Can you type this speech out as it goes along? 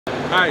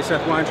Hi,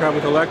 Seth Weintraub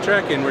with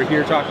Electrek, and we're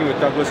here talking with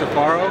Douglas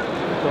Alfaro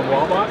from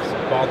Wallbox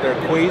about their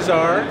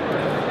Quasar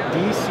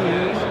DC.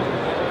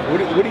 What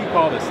do you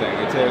call this thing?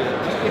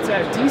 It's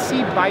a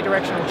DC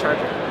bidirectional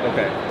charger.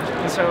 Okay.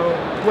 And so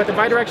what the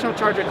bidirectional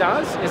charger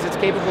does is it's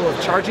capable of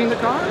charging the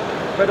car,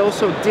 but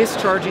also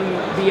discharging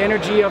the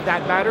energy of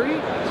that battery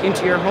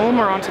into your home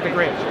or onto the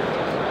grid.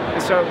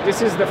 And so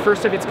this is the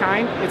first of its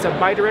kind. It's a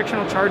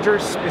bidirectional charger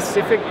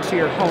specific to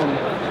your home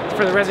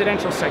for the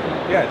residential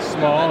segment. Yeah, it's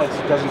small, it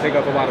doesn't take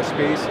up a lot of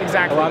space.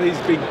 Exactly. A lot of these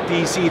big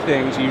DC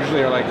things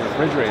usually are like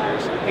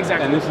refrigerators.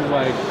 Exactly. And this is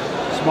like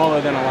smaller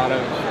than a lot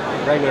of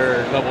regular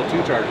level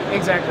 2 chargers.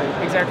 Exactly,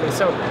 exactly.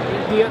 So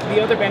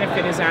the other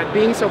benefit is that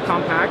being so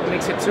compact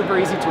makes it super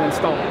easy to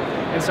install.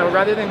 And so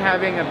rather than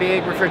having a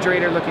big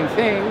refrigerator looking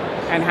thing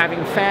and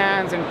having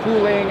fans and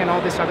cooling and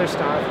all this other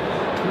stuff,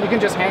 you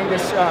can just hang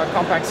this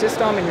compact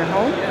system in your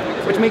home,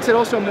 which makes it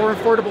also a more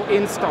affordable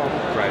install.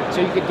 Right. So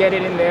you could get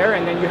it in there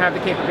and then you have the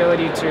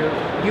capability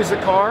to use the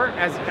car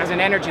as an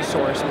energy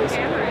source,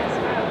 basically.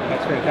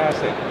 That's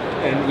fantastic.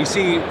 And we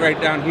see right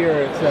down here,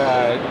 it's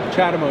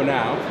Chatamo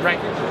now. Right.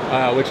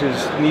 Which is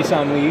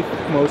Nissan Leaf,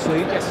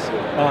 mostly. Yes.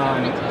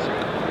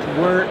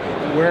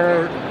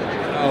 Where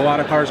a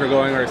lot of cars are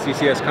going are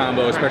CCS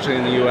combo, especially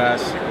in the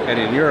US and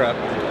in Europe.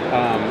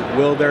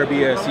 Will there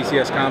be a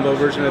CCS combo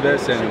version of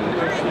this, and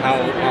how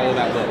will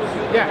that look?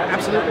 Yeah,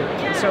 absolutely.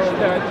 So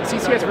the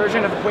CCS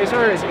version of the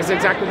Quasar is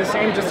exactly the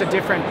same, just a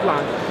different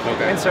plug.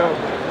 Okay. And so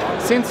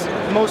since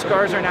most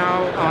cars are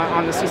now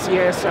on the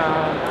CCS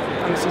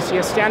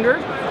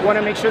standard, we want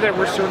to make sure that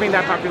we're serving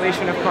that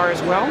population of car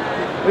as well.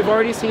 We've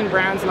already seen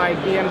brands like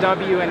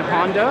BMW and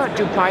Honda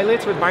do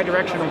pilots with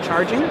bidirectional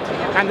charging,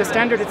 and the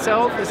standard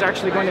itself is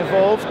actually going to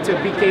evolve to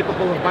be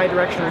capable of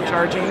bidirectional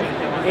charging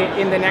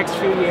in the next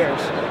few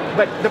years.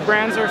 But the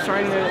brands are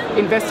starting to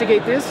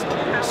investigate this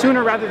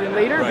sooner rather than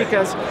later, right,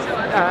 because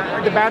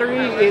the battery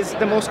is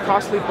the most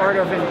costly part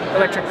of an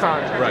electric car.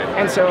 Right.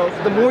 And so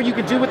the more you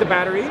can do with the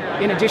battery,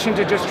 in addition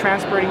to just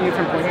transporting you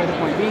from point A to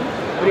point B,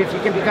 but if you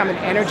can become an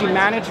energy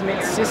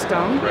management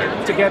system,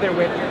 right, together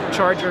with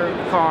charger,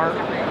 car,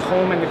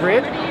 home, and the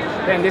grid,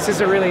 then this is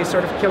a really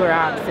sort of killer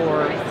app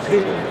for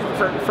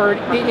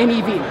an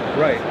EV.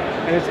 Right.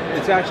 And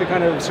it's actually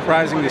kind of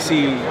surprising to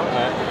see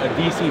a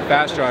DC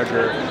fast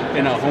charger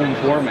in a home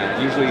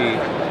format. Usually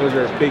those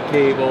are big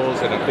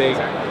cables and a big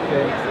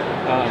thing.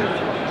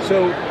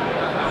 So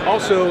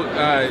also,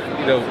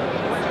 you know,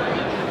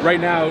 right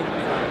now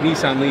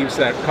Nissan Leafs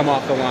that come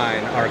off the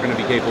line are going to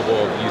be capable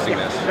of using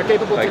this. They're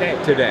capable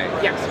today.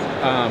 Yes.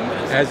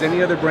 Has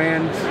any other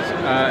brand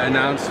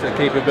announced a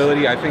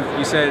capability? I think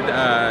you said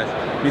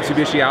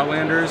Mitsubishi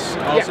Outlanders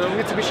also?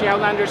 Yeah, Mitsubishi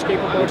Outlanders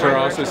capable. Which are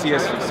also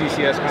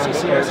CCS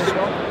combos.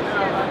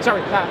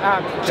 Sorry,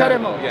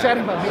 Chatamo. Yeah.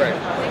 Chatamo.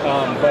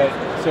 Right.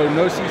 But so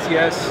no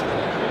CCS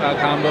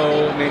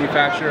combo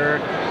manufacturer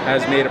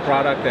has made a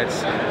product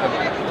that's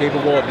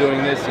capable of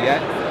doing this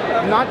yet?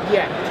 Not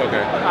yet.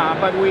 Okay.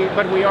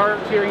 But we are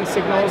hearing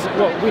signals.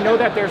 Well, we know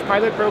that there's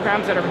pilot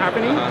programs that are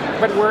happening,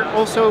 but we're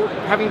also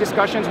having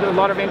discussions with a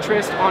lot of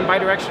interest on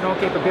bidirectional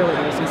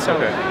capabilities, and so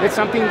it's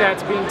something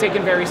that's being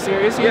taken very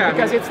seriously,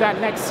 because it's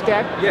that next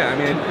step. Yeah, I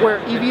mean,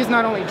 where EVs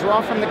not only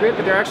draw from the grid,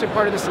 but they're actually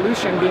part of the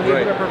solution, being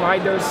able to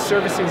provide those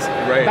services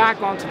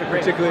back onto the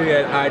grid, particularly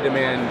at high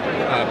demand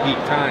peak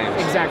times.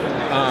 Exactly.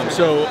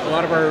 So a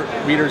lot of our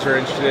readers are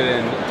interested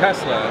in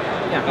Tesla.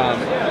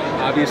 Yeah.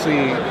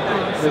 Obviously,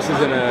 this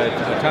isn't a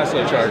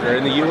Tesla charger.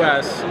 In the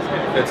US,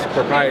 it's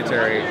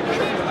proprietary.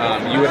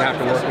 You would have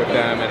to work with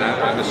them, and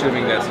I'm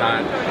assuming that's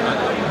not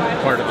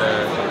part of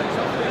the...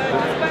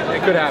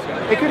 It could happen.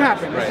 It could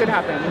happen. Right. It could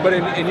happen. But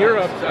in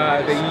Europe,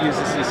 they use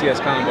the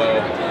CCS combo,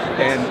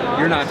 and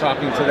you're not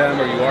talking to them,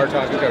 or you are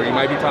talking to, or you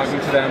might be talking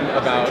to them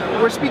about...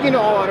 We're speaking to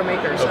all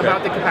automakers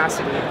about the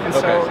capacity. And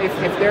so if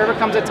there ever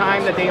comes a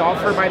time that they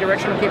offer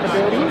bidirectional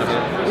capabilities,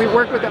 we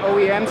work with the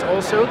OEMs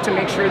also to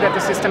make sure that the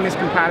system is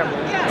compatible.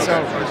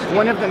 So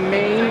one of the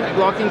main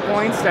blocking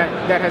points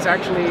that has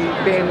actually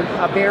been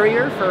a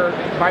barrier for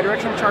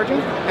bidirectional charging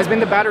has been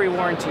the battery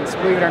warranties,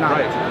 believe it or not.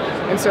 Right.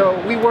 And so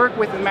we work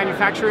with the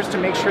manufacturers to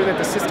make sure that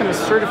the system is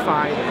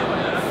certified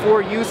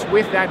for use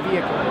with that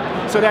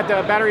vehicle, so that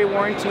the battery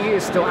warranty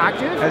is still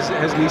active. Has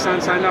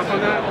Nissan signed off on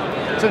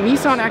that? So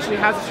Nissan actually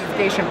has a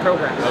certification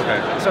program. Okay.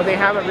 So they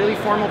have a really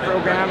formal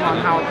program on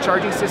how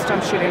charging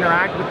systems should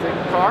interact with the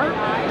car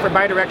for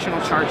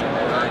bidirectional charging.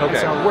 Okay.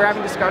 So we're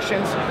having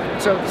discussions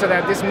so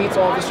that this meets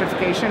all the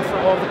certification for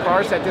all the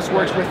cars that this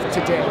works with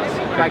today,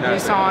 like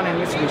Nissan and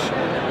Mitsubishi.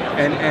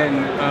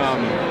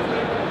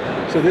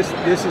 So this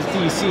is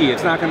DC.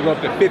 It's not going to go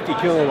up to 50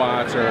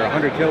 kilowatts or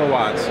 100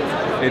 kilowatts.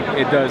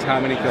 It does how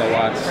many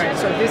kilowatts? Right.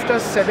 So this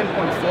does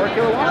 7.4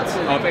 kilowatts.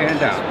 Up and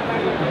down.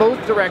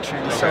 both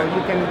directions. So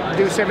you can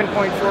do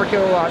 7.4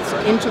 kilowatts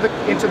into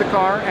the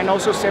car, and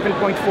also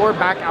 7.4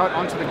 back out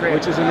onto the grid.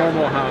 Which is a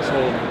normal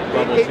household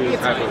level 2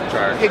 type of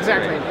charge.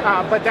 Exactly.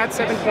 But that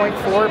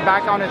 7.4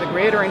 back onto the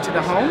grid or into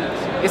the home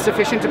is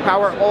sufficient to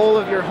power all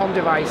of your home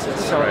devices.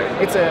 So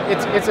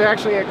it's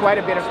actually quite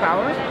a bit of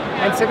power.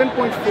 And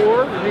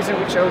 7.4, the reason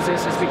we chose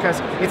this is because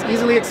it's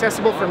easily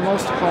accessible for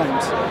most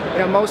homes. You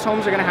know, most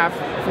homes are going to have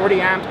 40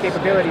 amp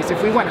capabilities.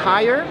 If we went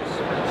higher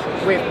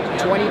with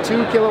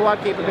 22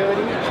 kilowatt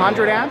capability,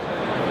 100 amp,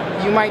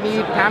 you might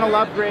need panel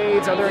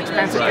upgrades, other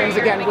expensive things.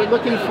 Again, we're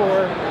looking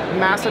for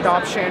mass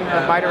adoption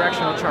of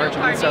bidirectional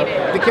charging. So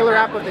the killer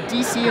app of the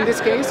DC in this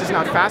case is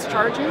not fast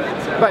charging,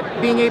 but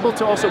being able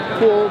to also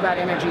pull that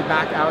energy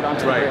back out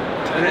onto the grid.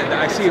 And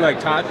I see like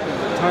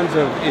tons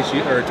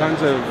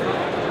of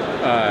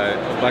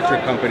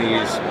electric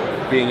companies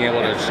being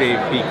able to shave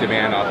peak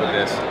demand off of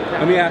this.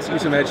 Let me ask you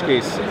some edge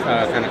case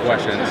kind of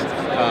questions.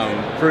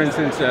 For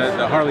instance,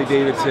 the Harley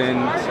Davidson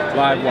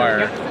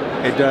Livewire,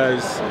 it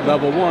does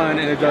level 1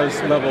 and it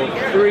does level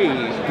 3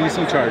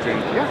 DC charging.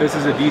 This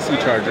is a DC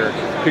charger.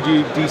 Could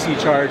you DC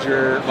charge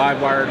your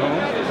Livewire at home?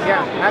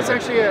 Yeah, that's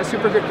actually a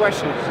super good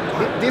question.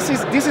 This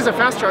is a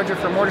fast charger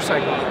for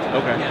motorcycle.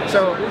 Okay.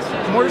 So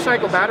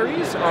motorcycle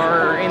batteries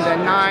are in the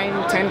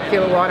 9-10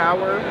 kilowatt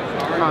hour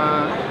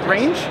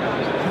range.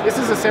 This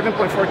is a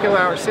 7.4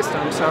 kilowatt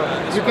system, so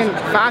you can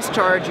fast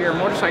charge your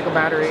motorcycle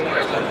battery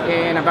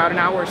in about an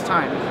hour's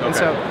time. And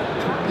so,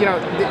 you know,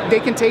 they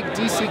can take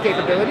DC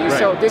capabilities,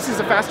 so this is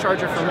a fast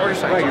charger for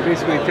motorcycle. Right, you're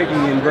basically taking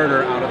the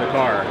inverter out of the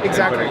car.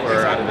 Exactly.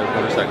 Or out of the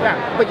motorcycle.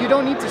 Yeah, but you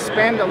don't need to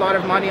spend a lot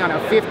of money on a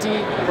 50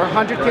 or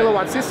 100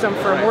 kilowatt system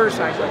for a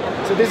motorcycle.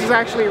 So this is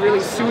actually really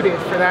suited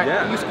for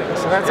that use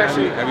case. So that's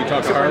actually. Have you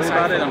talked to Harley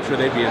about it? I'm sure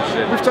they'd be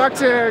interested. We've talked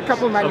to a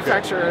couple of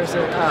manufacturers.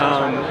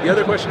 The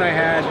other question I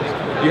had,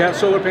 you have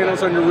solar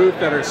panels on your roof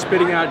that are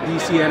spitting out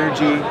DC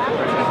energy.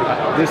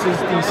 This is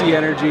DC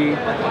energy.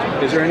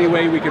 Is there any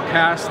way we could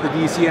pass the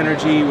DC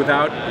energy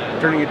without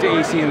turning it to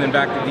AC and then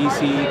back to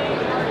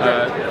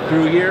DC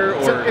through here?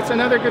 Or? It's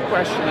another good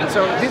question.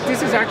 So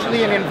this is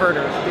actually an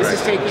inverter. This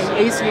is taking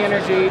AC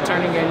energy,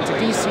 turning it into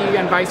DC,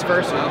 and vice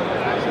versa.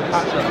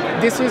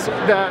 This is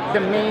the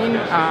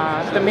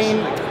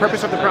main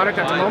purpose of the product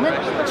at the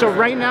moment. So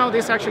right now,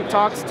 this actually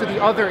talks to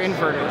the other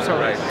inverter, so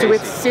to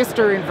its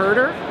sister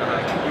inverter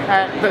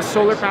at the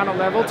solar panel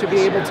level, to be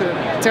able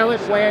to tell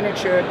it when it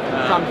should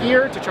come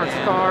here to charge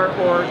the car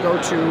or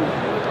go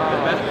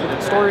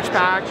to storage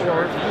pack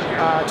or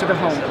to the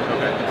home.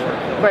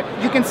 But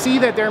you can see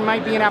that there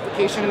might be an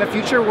application in the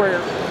future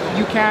where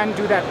you can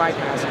do that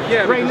bypass.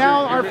 Yeah, right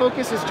now, our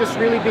focus is just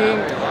really being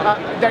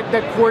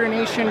that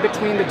coordination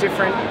between the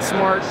different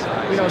smart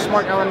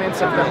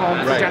elements of the home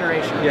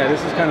generation. Yeah,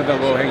 this is kind of the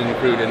low-hanging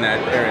fruit in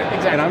that area.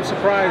 Exactly. And I'm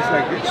surprised,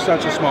 like, it's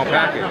such a small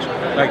package.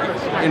 Like,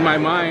 in my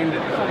mind,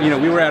 you know,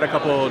 we were at a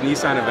couple of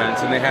Nissan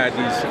events and they had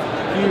these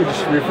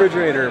huge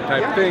refrigerator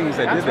type things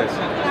that did this.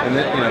 And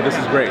you know, this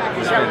is great.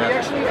 This is we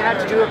actually had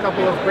to do a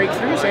couple of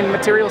breakthroughs in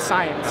material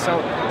science. So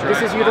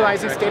this is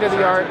utilizing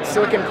state-of-the-art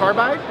silicon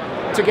carbide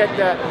to get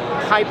the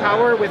high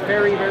power with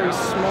very, very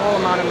small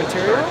amount of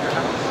material.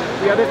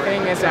 The other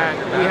thing is that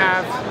we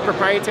have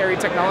proprietary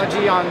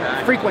technology on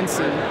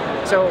frequency.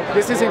 So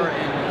this is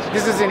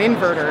an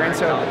inverter, and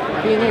so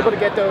being able to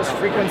get those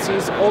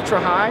frequencies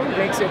ultra high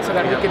makes it so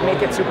that we can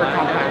make it super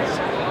compact.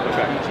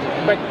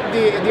 But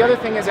the other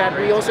thing is that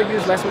we also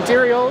use less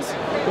materials,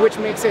 which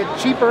makes it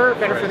cheaper,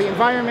 better for the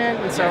environment,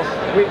 and so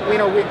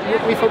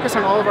we focus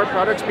on all of our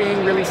products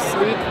being really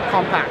sleek,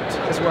 compact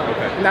as well.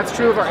 And that's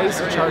true of our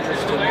AC chargers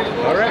too.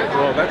 All right,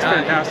 well that's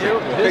fantastic.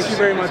 Thank you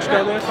very much,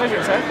 Douglas.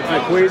 Pleasure, sir.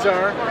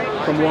 Quasar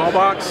from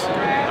Wallbox.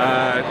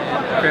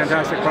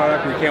 Fantastic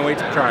product. We can't wait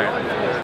to try it.